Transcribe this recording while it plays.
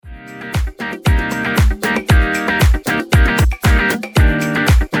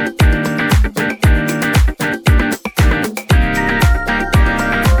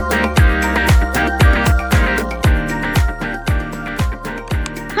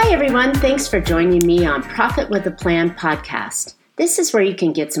Hi, everyone. Thanks for joining me on Profit with a Plan podcast. This is where you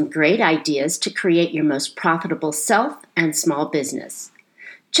can get some great ideas to create your most profitable self and small business.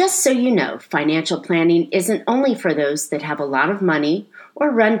 Just so you know, financial planning isn't only for those that have a lot of money or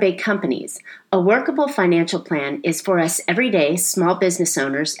run big companies. A workable financial plan is for us everyday small business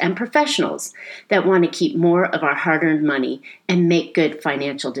owners and professionals that want to keep more of our hard-earned money and make good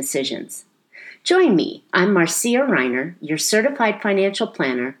financial decisions. Join me. I'm Marcia Reiner, your certified financial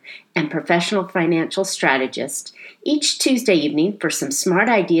planner and professional financial strategist, each Tuesday evening for some smart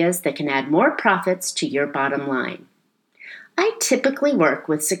ideas that can add more profits to your bottom line. I typically work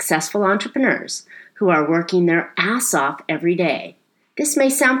with successful entrepreneurs who are working their ass off every day. This may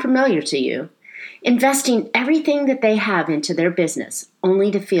sound familiar to you, investing everything that they have into their business,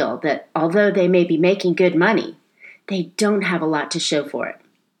 only to feel that although they may be making good money, they don't have a lot to show for it.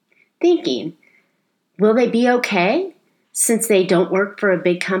 Thinking, will they be okay since they don't work for a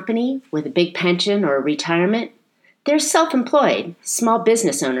big company with a big pension or retirement? They're self-employed, small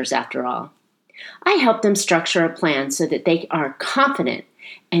business owners after all. I help them structure a plan so that they are confident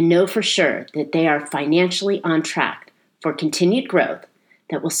and know for sure that they are financially on track for continued growth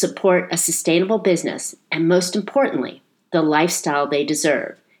that will support a sustainable business and, most importantly, the lifestyle they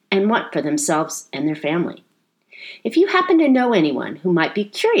deserve and want for themselves and their family. If you happen to know anyone who might be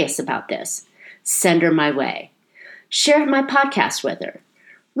curious about this, send her my way. Share my podcast with her.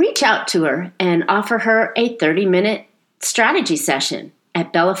 Reach out to her and offer her a 30-minute strategy session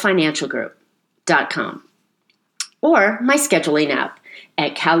at bellafinancialgroup.com or my scheduling app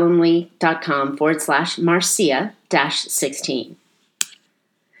at calendly.com/Marcia-16.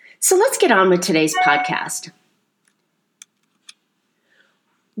 So let's get on with today's podcast.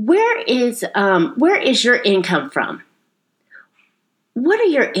 Where is your income from? What are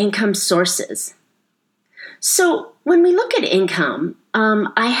your income sources? So when we look at income,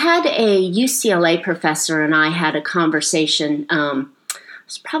 I had a UCLA professor and I had a conversation, it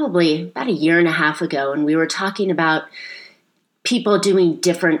was probably about a year and a half ago, and we were talking about people doing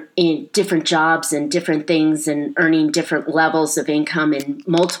different jobs and different things and earning different levels of income in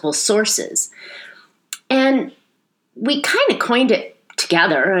multiple sources. And we kind of coined it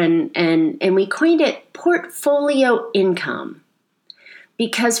together and we coined it portfolio income,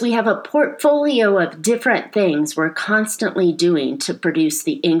 because we have a portfolio of different things we're constantly doing to produce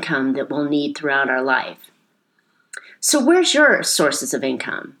the income that we'll need throughout our life. So where's your sources of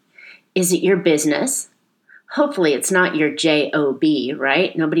income? Is it your business? Hopefully it's not your job,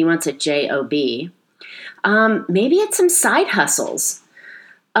 right? Nobody wants a job. Maybe it's some side hustles.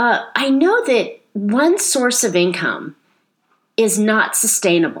 I know that one source of income is not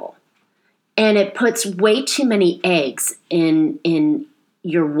sustainable, and it puts way too many eggs in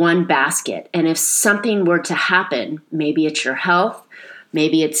your one basket. And if something were to happen, maybe it's your health,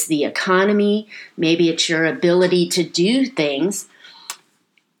 maybe it's the economy, maybe it's your ability to do things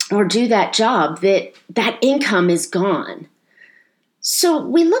or do that job, that income is gone. So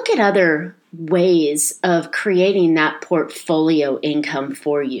we look at other ways of creating that portfolio income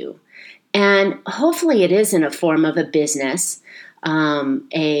for you. And hopefully it is in a form of a business, and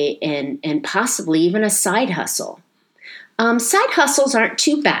possibly even a side hustle. Side hustles aren't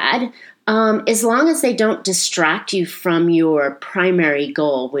too bad, as long as they don't distract you from your primary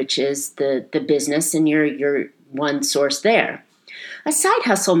goal, which is the business and your one source there. A side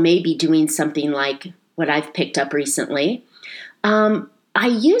hustle may be doing something like what I've picked up recently. I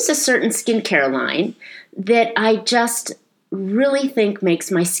use a certain skincare line that I just really think makes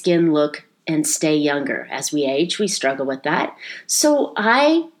my skin look and stay younger. As we age, we struggle with that. So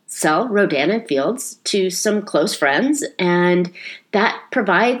I sell Rodan and Fields to some close friends, and that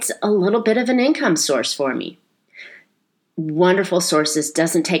provides a little bit of an income source for me. Wonderful sources,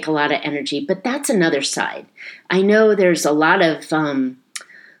 doesn't take a lot of energy, but that's another side. I know there's a lot of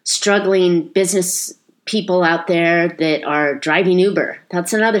struggling business people out there that are driving Uber.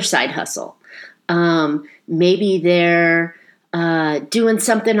 That's another side hustle. Maybe they're doing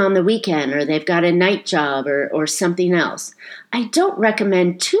something on the weekend, or they've got a night job or something else. I don't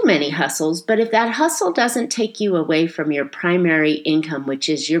recommend too many hustles, but if that hustle doesn't take you away from your primary income, which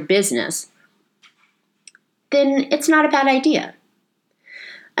is your business, then it's not a bad idea.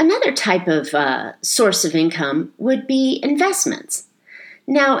 Another type of source of income would be investments.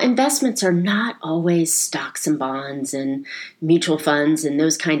 Now, investments are not always stocks and bonds and mutual funds and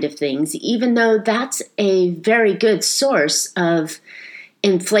those kind of things, even though that's a very good source of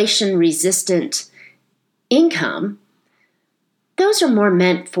inflation-resistant income. Those are more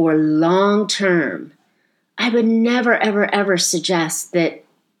meant for long-term. I would never, ever, ever suggest that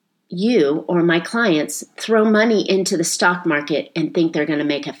you or my clients throw money into the stock market and think they're going to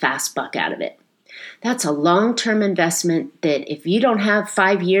make a fast buck out of it. That's a long-term investment that if you don't have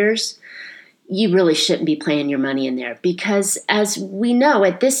 5 years, you really shouldn't be playing your money in there, because as we know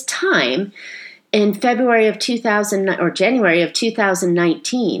at this time, in February of 2000 or January of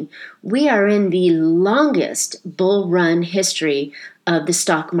 2019, we are in the longest bull run history of the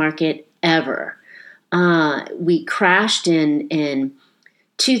stock market ever. We crashed in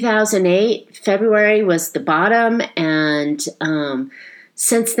 2008. February was the bottom, and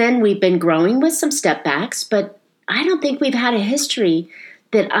since then we've been growing with some step backs, but I don't think we've had a history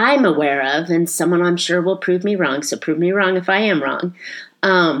that I'm aware of, and someone I'm sure will prove me wrong, so prove me wrong if I am wrong,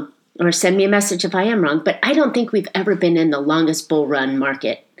 or send me a message if I am wrong, but I don't think we've ever been in the longest bull run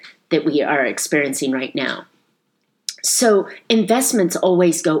market that we are experiencing right now. So investments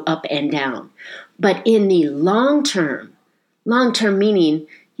always go up and down, but in the long term meaning,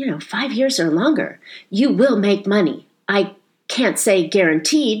 5 years or longer, you will make money. I can't say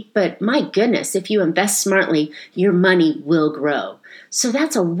guaranteed, but my goodness, if you invest smartly, your money will grow. So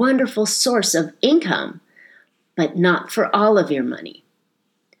that's a wonderful source of income, but not for all of your money.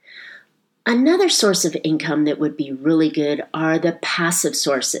 Another source of income that would be really good are the passive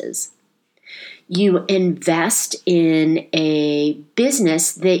sources. You invest in a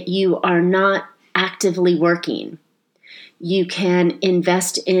business that you are not actively working. You can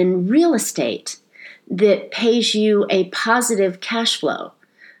invest in real estate that pays you a positive cash flow.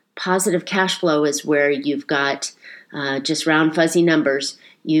 Positive cash flow is where you've got, just round fuzzy numbers,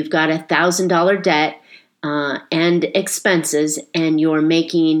 you've got $1,000 debt and expenses, and you're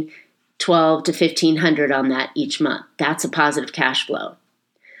making $1,200 to $1,500 on that each month. That's a positive cash flow.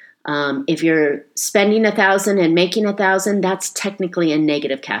 If you're spending $1,000 and making $1,000, that's technically a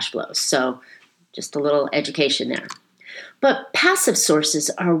negative cash flow. So just a little education there. But passive sources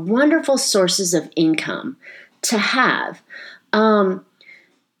are wonderful sources of income to have.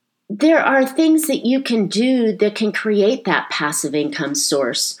 There are things that you can do that can create that passive income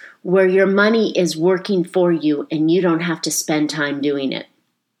source where your money is working for you and you don't have to spend time doing it.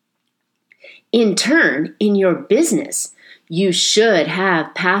 In turn, in your business, you should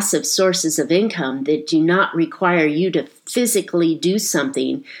have passive sources of income that do not require you to physically do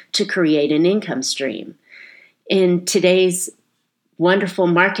something to create an income stream. In today's wonderful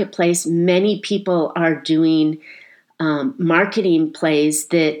marketplace, many people are doing marketing plays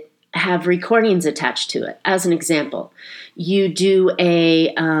that have recordings attached to it. As an example, you do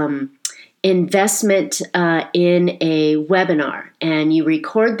a investment in a webinar, and you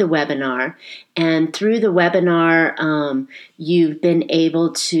record the webinar, and through the webinar, you've been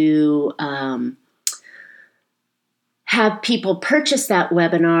able to have people purchase that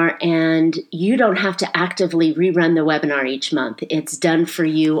webinar, and you don't have to actively rerun the webinar each month. It's done for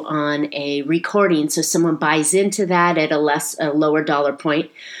you on a recording, so someone buys into that at a lower dollar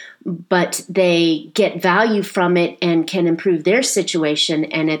point, but they get value from it and can improve their situation,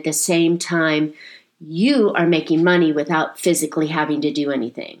 and at the same time, you are making money without physically having to do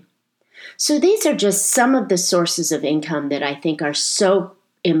anything. So these are just some of the sources of income that I think are so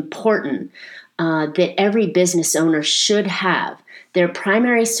important that every business owner should have. Their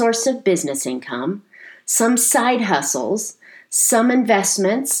primary source of business income, some side hustles, some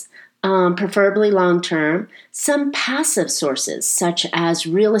investments, preferably long-term, some passive sources such as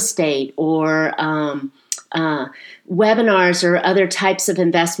real estate or webinars or other types of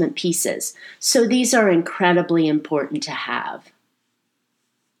investment pieces. So these are incredibly important to have.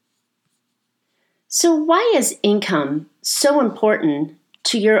 So why is income so important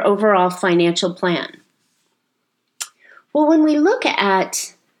to your overall financial plan? Well, when we look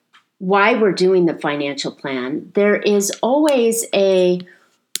at why we're doing the financial plan, there is always an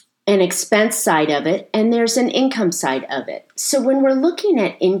expense side of it, and there's an income side of it. So when we're looking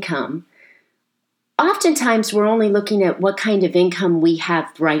at income, oftentimes we're only looking at what kind of income we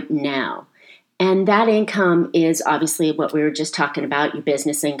have right now. And that income is obviously what we were just talking about, your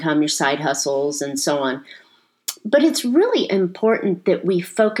business income, your side hustles, and so on. But it's really important that we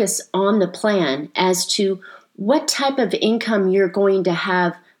focus on the plan as to what type of income you're going to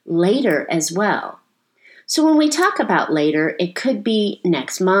have later as well. So when we talk about later, it could be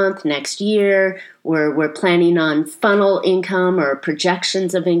next month, next year, where we're planning on funnel income or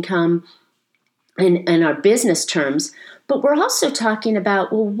projections of income in our business terms. But we're also talking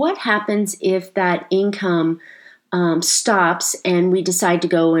about, well, what happens if that income stops and we decide to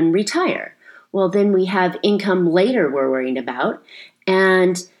go and retire? Well, then we have income later we're worrying about,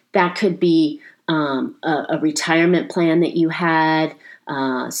 and that could be a retirement plan that you had,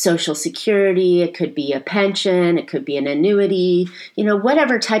 Social Security, it could be a pension, it could be an annuity,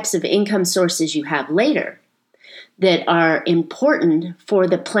 whatever types of income sources you have later that are important for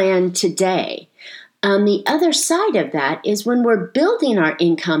the plan today. On the other side of that is when we're building our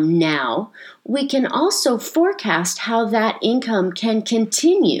income now, we can also forecast how that income can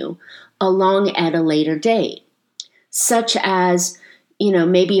continue along at a later date, such as,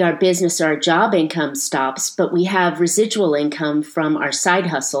 maybe our business or our job income stops, but we have residual income from our side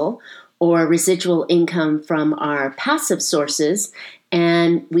hustle or residual income from our passive sources,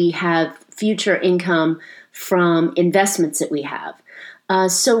 and we have future income from investments that we have.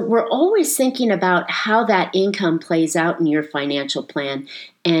 So we're always thinking about how that income plays out in your financial plan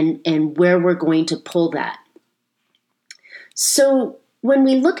and where we're going to pull that. So when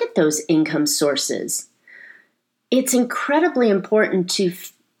we look at those income sources, it's incredibly important to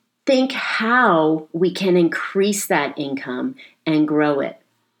think how we can increase that income and grow it.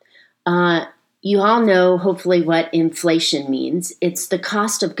 You all know, hopefully, what inflation means. It's the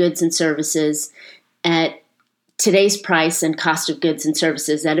cost of goods and services at today's price and cost of goods and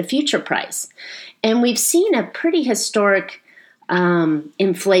services at a future price. And we've seen a pretty historic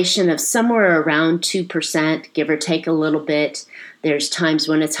inflation of somewhere around 2%, give or take a little bit. There's times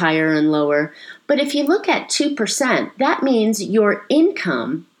when it's higher and lower. But if you look at 2%, that means your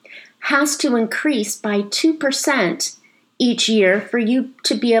income has to increase by 2% each year for you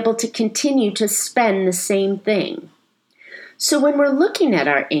to be able to continue to spend the same thing. So when we're looking at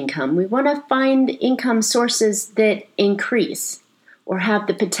our income, we want to find income sources that increase or have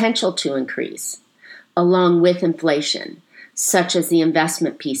the potential to increase along with inflation, such as the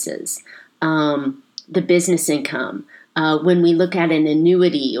investment pieces, the business income. When we look at an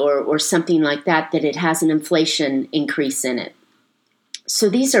annuity or something like that it has an inflation increase in it. So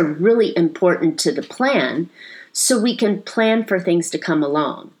these are really important to the plan so we can plan for things to come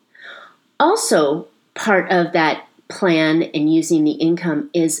along. Also, part of that plan and using the income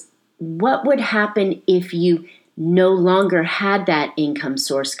is what would happen if you no longer had that income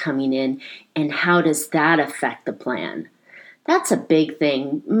source coming in, and how does that affect the plan? That's a big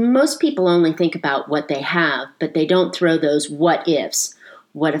thing. Most people only think about what they have, but they don't throw those what ifs.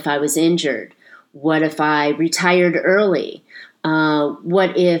 What if I was injured? What if I retired early?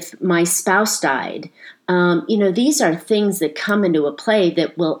 What if my spouse died? These are things that come into a play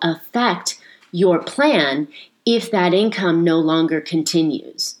that will affect your plan if that income no longer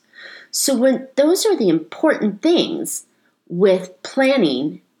continues. So when those are the important things with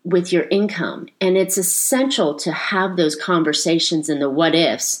planning with your income, and it's essential to have those conversations and the what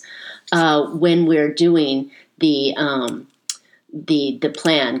ifs when we're doing the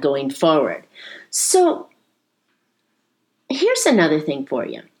plan going forward. So here's another thing for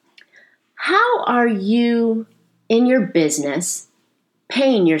you. How are you in your business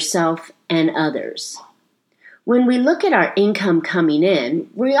paying yourself and others? When we look at our income coming in,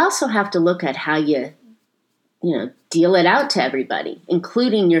 we also have to look at how you deal it out to everybody,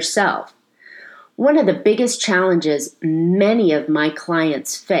 including yourself. One of the biggest challenges many of my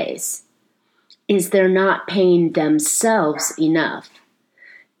clients face is they're not paying themselves enough.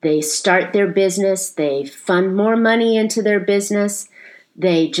 They start their business, they fund more money into their business,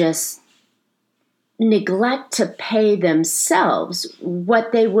 they just neglect to pay themselves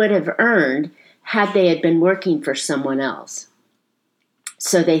what they would have earned had they had been working for someone else.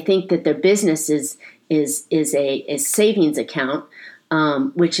 So they think that their business is a savings account,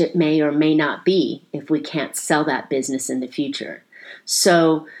 which it may or may not be if we can't sell that business in the future.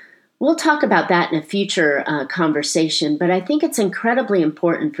 So we'll talk about that in a future conversation, but I think it's incredibly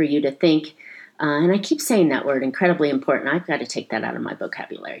important for you to think, and I keep saying that word, incredibly important. I've got to take that out of my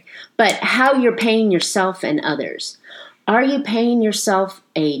vocabulary, but how you're paying yourself and others. Are you paying yourself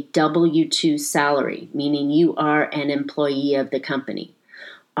a W-2 salary, meaning you are an employee of the company?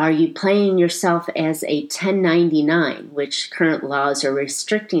 Are you paying yourself as a 1099, which current laws are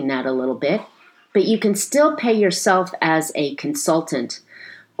restricting that a little bit, but you can still pay yourself as a consultant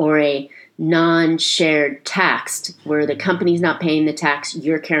or a non-shared taxed, where the company's not paying the tax,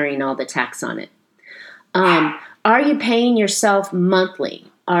 you're carrying all the tax on it. Are you paying yourself monthly?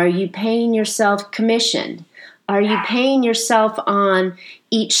 Are you paying yourself commissioned? Are you paying yourself on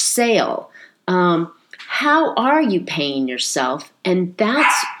each sale? How are you paying yourself? And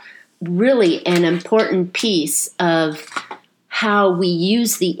that's really an important piece of how we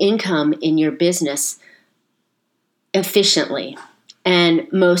use the income in your business efficiently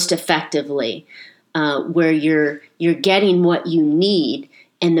and most effectively, where you're getting what you need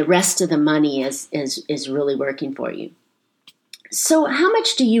and the rest of the money is really working for you. So how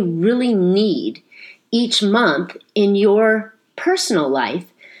much do you really need each month in your personal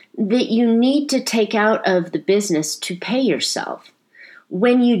life that you need to take out of the business to pay yourself.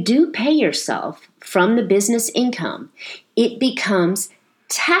 When you do pay yourself from the business income, it becomes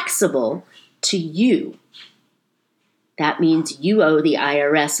taxable to you. That means you owe the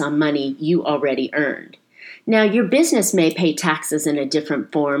IRS on money you already earned. Now, your business may pay taxes in a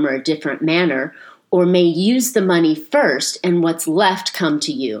different form or a different manner, or may use the money first and what's left come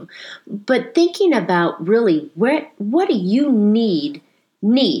to you. But thinking about really what do you need,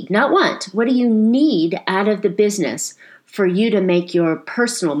 not want, what do you need out of the business for you to make your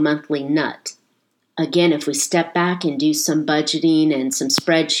personal monthly nut? Again, if we step back and do some budgeting and some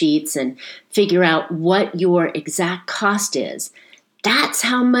spreadsheets and figure out what your exact cost is, that's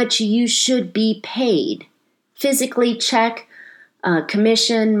how much you should be paid. Physically, check,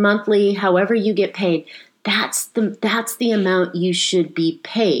 commission, monthly, however you get paid, that's the amount you should be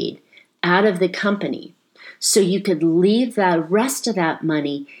paid out of the company. So you could leave the rest of that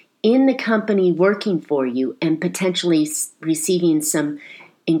money in the company working for you and potentially receiving some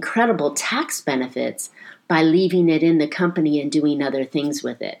incredible tax benefits by leaving it in the company and doing other things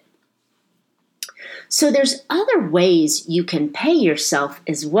with it. So there's other ways you can pay yourself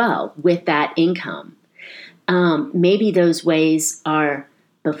as well with that income. Maybe those ways are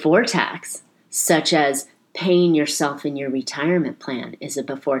before tax, such as paying yourself in your retirement plan is a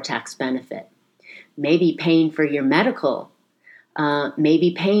before tax benefit. Maybe paying for your medical,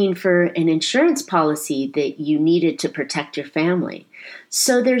 maybe paying for an insurance policy that you needed to protect your family.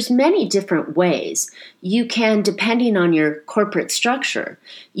 So there's many different ways. You can, depending on your corporate structure,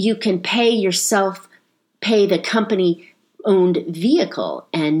 you can pay the company-owned vehicle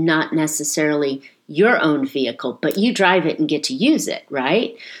and not necessarily your own vehicle, but you drive it and get to use it,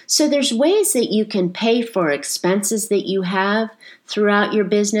 right? So there's ways that you can pay for expenses that you have throughout your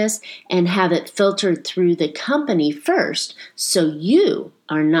business and have it filtered through the company first so you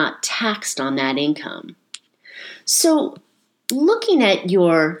are not taxed on that income. So looking at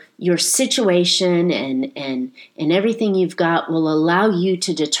your situation and everything you've got will allow you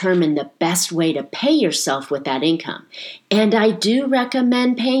to determine the best way to pay yourself with that income. And I do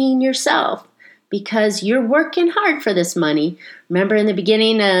recommend paying yourself, because you're working hard for this money. Remember in the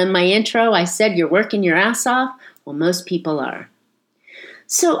beginning of my intro, I said you're working your ass off? Well, most people are.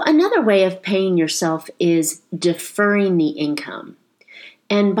 So another way of paying yourself is deferring the income.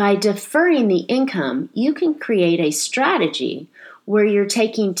 And by deferring the income, you can create a strategy where you're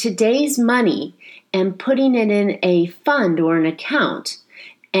taking today's money and putting it in a fund or an account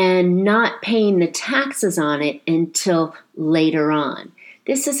and not paying the taxes on it until later on.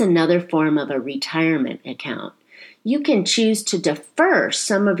 This is another form of a retirement account. You can choose to defer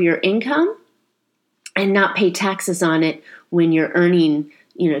some of your income and not pay taxes on it when you're earning,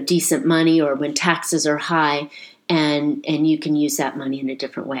 decent money or when taxes are high, and you can use that money in a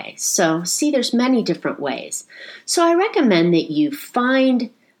different way. So, see, there's many different ways. So I recommend that you find,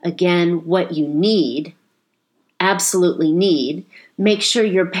 again, what you need, absolutely need. Make sure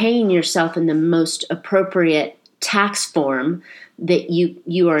you're paying yourself in the most appropriate tax form that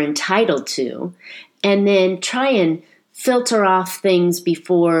you are entitled to, and then try and filter off things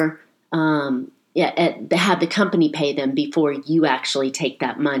before, have the company pay them before you actually take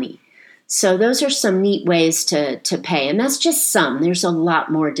that money. So those are some neat ways to pay, and that's just some. There's a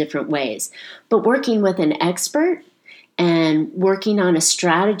lot more different ways. But working with an expert and working on a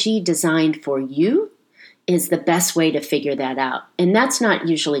strategy designed for you is the best way to figure that out. And that's not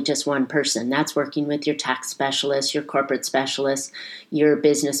usually just one person. That's working with your tax specialist, your corporate specialist, your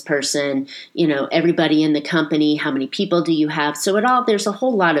business person, everybody in the company. How many people do you have? So there's a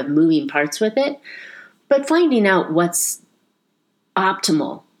whole lot of moving parts with it. But finding out what's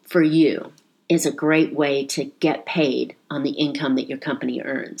optimal for you is a great way to get paid on the income that your company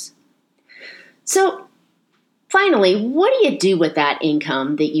earns. So finally, what do you do with that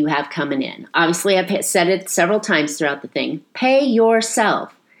income that you have coming in? Obviously, I've said it several times throughout the thing. Pay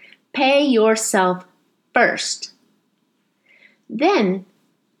yourself. Pay yourself first. Then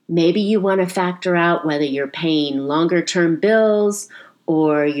maybe you want to factor out whether you're paying longer-term bills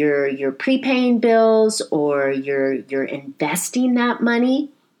or you're prepaying bills or you're investing that money.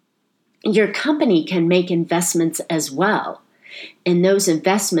 Your company can make investments as well. And those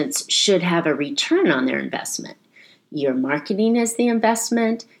investments should have a return on their investment. Your marketing is the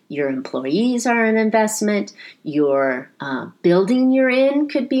investment. Your employees are an investment. Your building you're in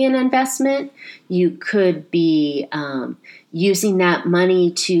could be an investment. You could be using that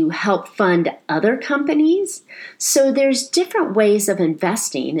money to help fund other companies. So there's different ways of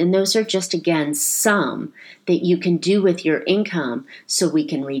investing, and those are just, again, some that you can do with your income so we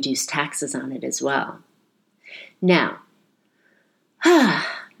can reduce taxes on it as well. Now,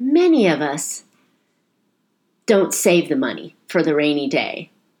 Many of us don't save the money for the rainy day.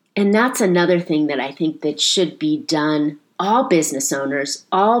 And that's another thing that I think that should be done. All business owners,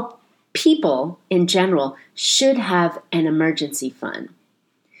 all people in general should have an emergency fund.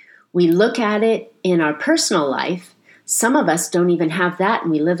 We look at it in our personal life. Some of us don't even have that,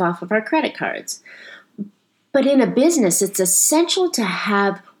 and we live off of our credit cards. But in a business, it's essential to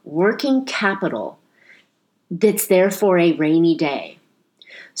have working capital that's there for a rainy day.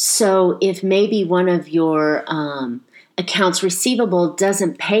 So if maybe one of your accounts receivable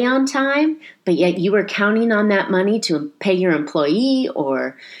doesn't pay on time, but yet you were counting on that money to pay your employee,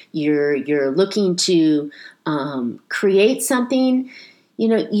 or you're looking to create something,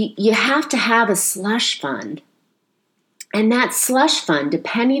 you have to have a slush fund. And that slush fund,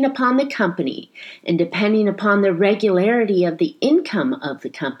 depending upon the company and depending upon the regularity of the income of the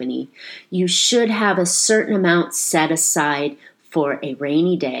company, you should have a certain amount set aside for a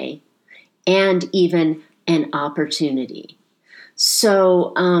rainy day and even an opportunity.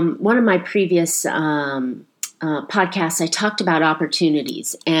 So one of my previous podcasts, I talked about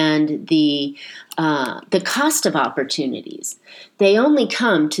opportunities and the cost of opportunities. They only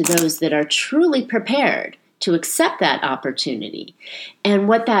come to those that are truly prepared to accept that opportunity. And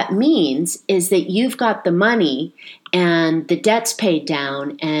what that means is that you've got the money and the debt's paid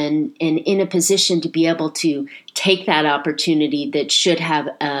down and in a position to be able to take that opportunity that should have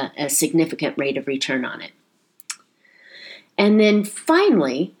a significant rate of return on it. And then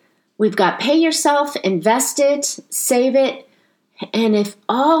finally, we've got pay yourself, invest it, save it, and if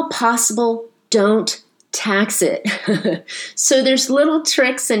all possible, don't tax it. So there's little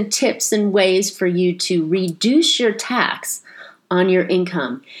tricks and tips and ways for you to reduce your tax on your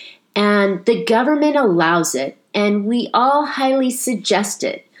income. And the government allows it, and we all highly suggest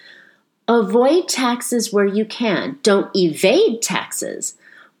it. Avoid taxes where you can. Don't evade taxes,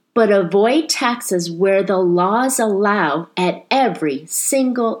 but avoid taxes where the laws allow at every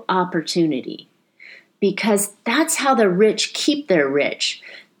single opportunity. Because that's how the rich keep their rich.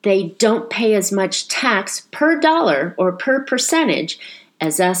 They don't pay as much tax per dollar or per percentage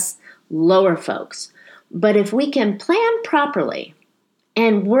as us lower folks. But if we can plan properly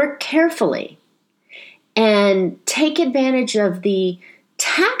and work carefully and take advantage of the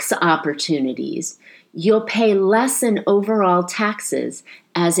tax opportunities, you'll pay less in overall taxes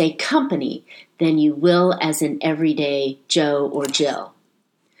as a company than you will as an everyday Joe or Jill.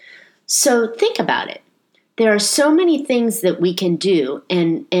 So think about it. There are so many things that we can do,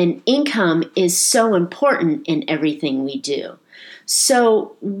 and income is so important in everything we do.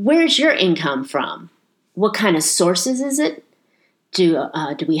 So where's your income from? What kind of sources is it? Do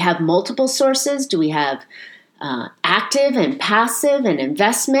we have multiple sources? Do we have active and passive and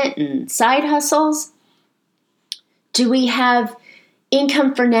investment and side hustles? Do we have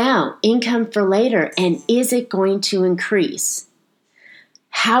income for now, income for later, and is it going to increase?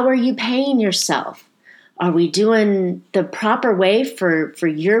 How are you paying yourself? Are we doing the proper way for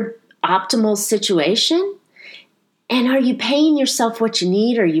your optimal situation? And are you paying yourself what you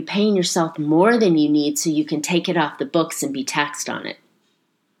need, or are you paying yourself more than you need so you can take it off the books and be taxed on it?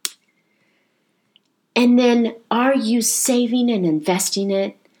 And then, are you saving and investing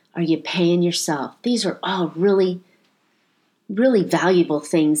it? Are you paying yourself? These are all really, really valuable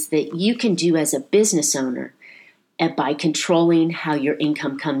things that you can do as a business owner by controlling how your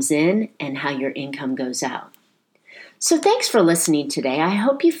income comes in and how your income goes out. So thanks for listening today. I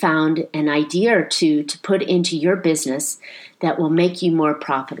hope you found an idea or two to put into your business that will make you more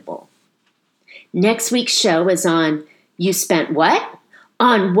profitable. Next week's show is on You Spent What?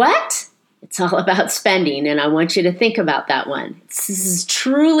 On what? It's all about spending, and I want you to think about that one. This is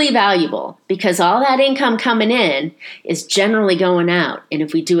truly valuable because all that income coming in is generally going out, and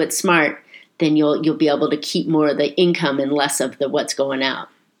if we do it smart, then you'll be able to keep more of the income and less of the what's going out.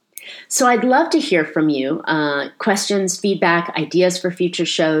 So I'd love to hear from you. Questions, feedback, ideas for future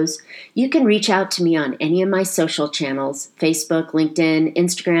shows. You can reach out to me on any of my social channels, Facebook, LinkedIn,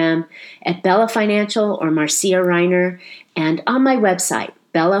 Instagram, at Bella Financial or Marcia Reiner, and on my website,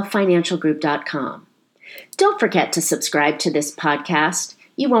 bellafinancialgroup.com. Don't forget to subscribe to this podcast.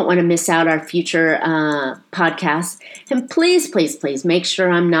 You won't want to miss out our future podcasts. And please, please, please make sure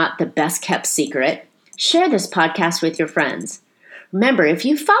I'm not the best kept secret. Share this podcast with your friends. Remember, if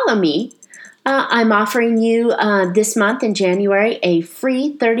you follow me, I'm offering you this month in January a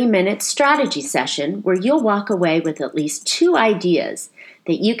free 30-minute strategy session where you'll walk away with at least 2 ideas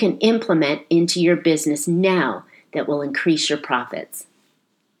that you can implement into your business now that will increase your profits.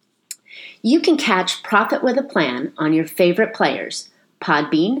 You can catch Profit with a Plan on your favorite players,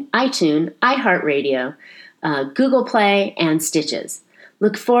 Podbean, iTunes, iHeartRadio, Google Play, and Stitches.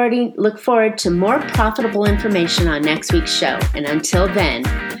 Look forward to more profitable information on next week's show. And until then,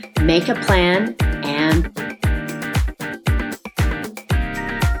 make a plan and